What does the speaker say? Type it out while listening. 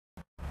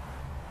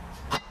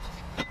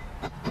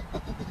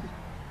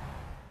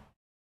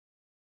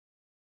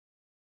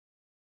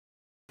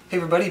Hey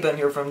everybody, Ben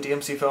here from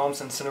DMC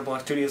Films and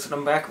Cinderblock Studios, and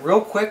I'm back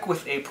real quick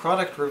with a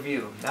product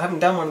review. I haven't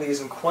done one of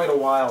these in quite a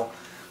while,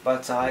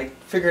 but I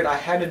figured I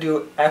had to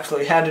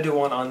do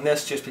one on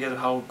this just because of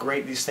how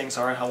great these things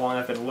are and how long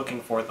I've been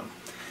looking for them.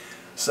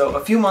 So a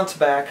few months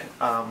back,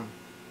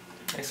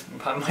 it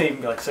might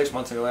even be like 6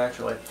 months ago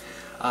actually,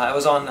 I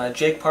was on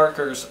Jake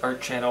Parker's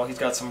art channel. He's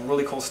got some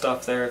really cool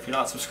stuff there. If you're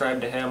not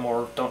subscribed to him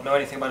or don't know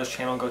anything about his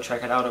channel, go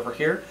check it out over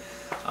here.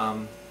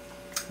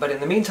 But in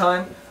the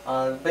meantime,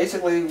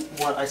 basically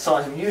what I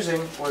saw him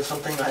using was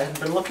something that I had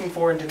been looking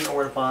for and didn't know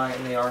where to buy,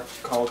 and they are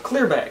called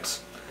clear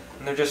bags.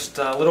 And they're just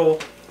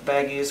little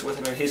baggies with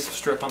an adhesive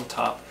strip on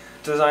top,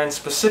 designed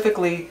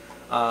specifically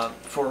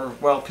for,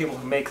 well, people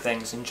who make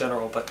things in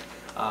general, but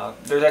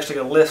there's actually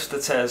a list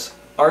that says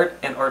art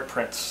and art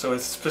prints, so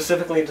it's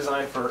specifically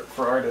designed for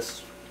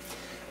artists.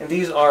 And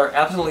these are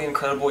absolutely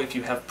incredible if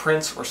you have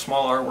prints or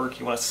small artwork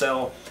you want to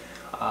sell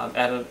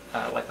at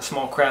like a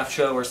small craft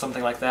show or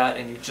something like that,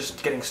 and you're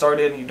just getting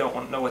started and you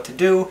don't know what to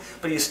do,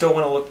 but you still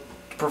want to look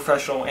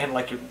professional and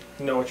like you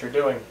know what you're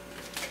doing.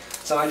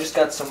 So I just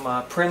got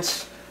some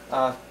prints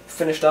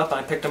finished up,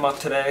 and I picked them up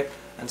today.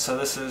 And so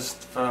this is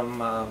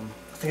from, I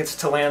think it's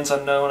To Lands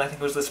Unknown, I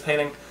think it was this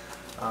painting.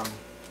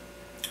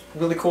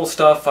 Really cool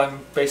stuff.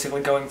 I'm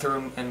basically going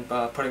through and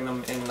putting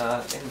them in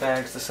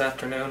bags this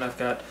afternoon. I've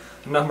got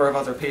a number of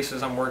other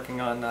pieces I'm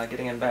working on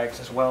getting in bags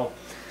as well.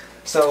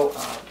 So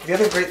the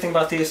other great thing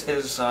about these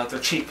is they're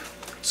cheap.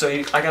 So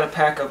I got a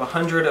pack of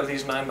 100 of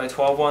these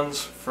 9x12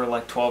 ones for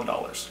like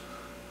 $12,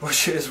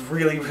 which is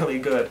really, really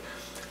good.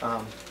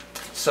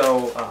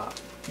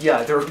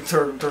 Yeah, they're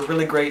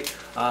really great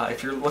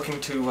if you're looking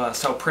to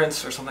sell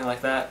prints or something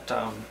like that,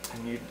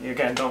 and you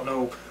again don't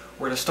know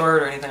where to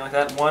start or anything like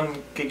that.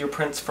 One, get your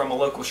prints from a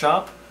local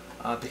shop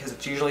because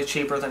it's usually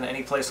cheaper than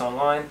any place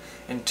online,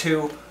 and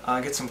two,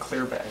 get some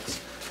clear bags.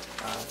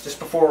 Just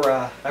before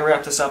I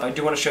wrap this up, I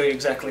do want to show you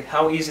exactly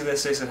how easy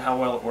this is and how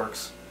well it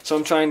works. So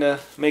I'm trying to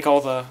make all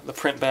the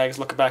print bags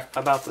look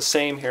about the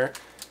same here.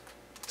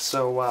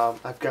 So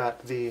I've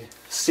got the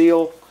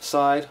seal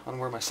side on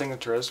where my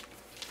signature is.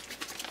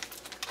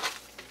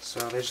 So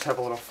they just have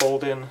a little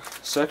fold-in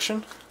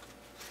section.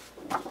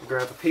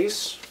 Grab a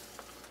piece,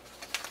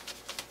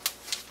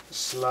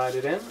 slide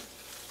it in.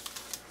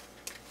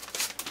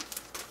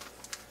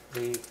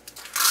 We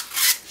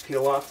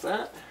peel off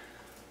that.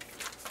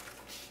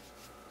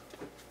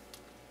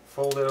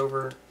 Fold it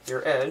over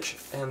your edge,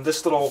 and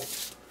this little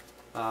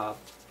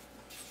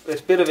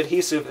bit of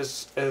adhesive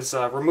is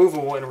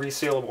removable and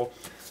resealable.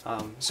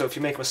 So if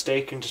you make a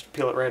mistake, you can just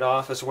peel it right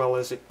off, as well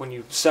as when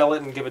you sell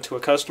it and give it to a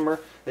customer,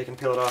 they can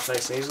peel it off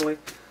nice and easily.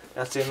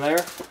 That's in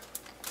there,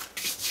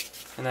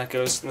 and that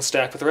goes in the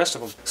stack with the rest of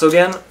them. So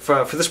again,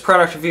 for this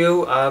product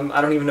review,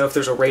 I don't even know if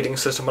there's a rating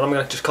system, but I'm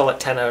going to just call it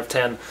 10 out of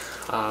 10.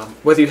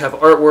 Whether you have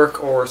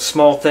artwork or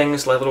small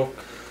things like little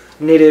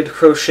knitted,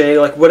 crochet,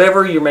 like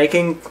whatever you're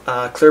making,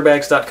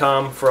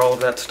 clearbags.com for all of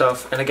that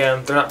stuff. And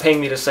again, they're not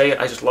paying me to say it,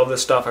 I just love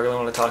this stuff, I really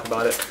want to talk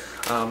about it.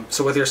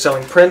 So whether you're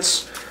selling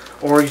prints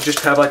or you just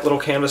have like little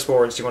canvas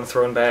boards you want to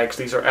throw in bags,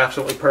 these are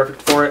absolutely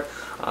perfect for it,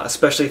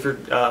 especially if you're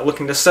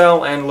looking to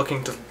sell and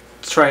looking to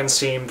try and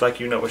seem like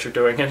you know what you're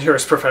doing and you're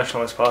as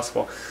professional as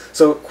possible.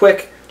 So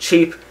quick,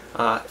 cheap,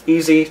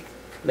 easy,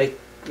 they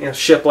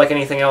ship like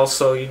anything else,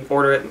 so you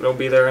order it and it'll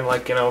be there in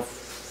like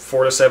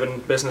 4 to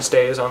 7 business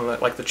days on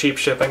the cheap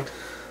shipping,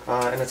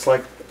 and it's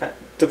like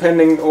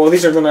depending. Well,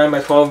 these are the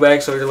 9x12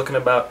 bags, so you're looking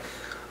at about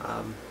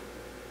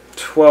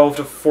 $12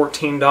 to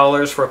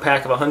 $14 for a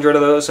pack of 100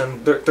 of those,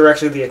 and they're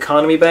actually the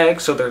economy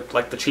bags, so they're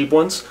like the cheap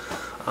ones,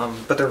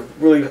 but they're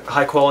really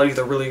high quality.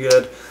 They're really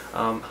good.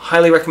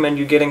 Highly recommend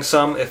you getting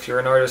some if you're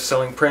an artist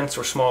selling prints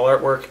or small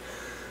artwork,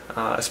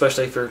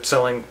 especially if you're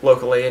selling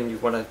locally and you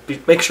want to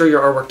make sure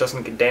your artwork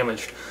doesn't get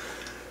damaged.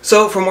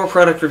 So for more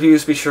product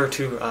reviews, be sure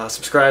to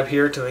subscribe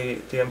here to the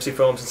DMC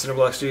Films and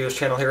Cinderblock Studios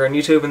channel here on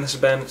YouTube, and this has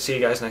been. See you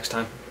guys next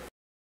time.